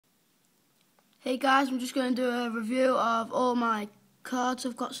Hey guys, I'm just going to do a review of all my cards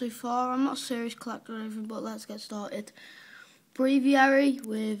I've got so far. I'm not a serious collector or anything, but let's get started. Breviary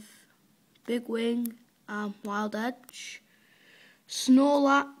with Big Wing and Wild Edge.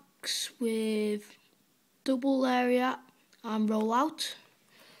 Snorlax with Double Area and Rollout.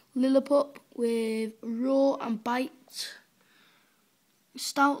 Lillipup with Roar and Bite.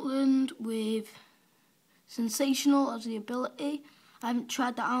 Stoutland with Sensational as the ability. I haven't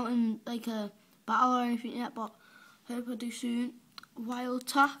tried that out in like a battle or anything yet, but hope I do soon. Wild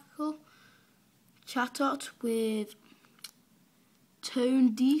Tackle. Chatot with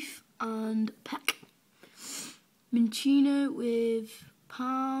Tone Deef and Peck. Minchino with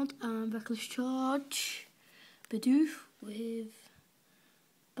Pound and Reckless Charge. Bidoof with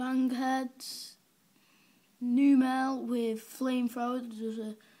Bangheads. Numel with Flamethrower, does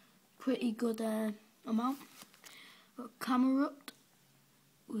a pretty good amount. Got Camerupt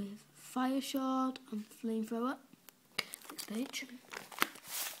with Fire Shard and Flamethrower. Next page.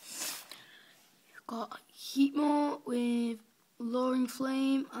 You've got Heatmore with Luring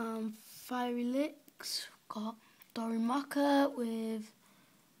Flame and Fiery Licks. Got Dorimaka with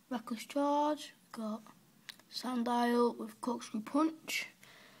Reckless Charge. Got Sandile with Corkscrew Punch.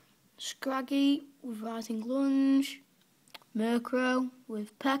 Scraggy with Rising Lunge. Murkrow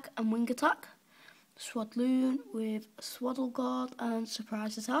with Peck and Wing Attack. Swadloon with Swaddle Guard and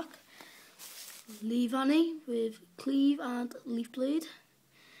Surprise Attack. Leavanny with Cleave and Leaf Blade.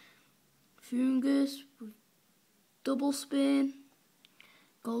 Fungus with Double Spin.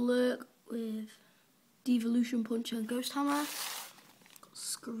 Golurk with Devolution Punch and Ghost Hammer. Got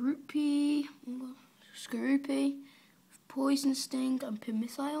Skorupi with Poison Sting and Pin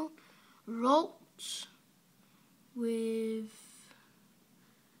Missile. Ralts with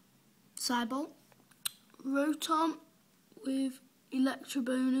Cybolt. Rotom with Electro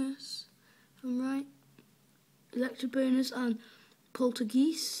Bonus, if I'm right. Electro Bonus and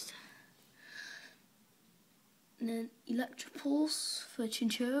Poltergeist. And then Electro Pulse for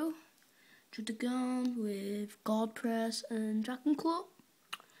Chinchou. Druddigon with Guard Press and Dragon Claw.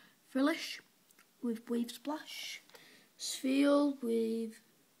 Frillish with Wave Splash. Spheal with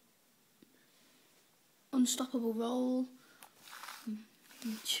Unstoppable Roll.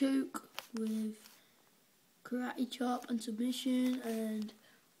 Choke with Karate Chop and Submission, and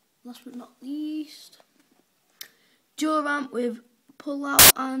last but not least, Durant with Pull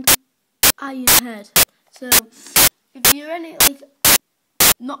Out and Iron Head. So, if you're any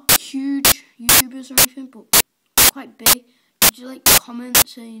not huge YouTubers or anything, but quite big, would you like to comment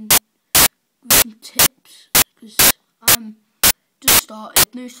saying with some tips? Because I'm just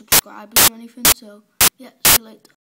started, no subscribers or anything. So yeah, see you later.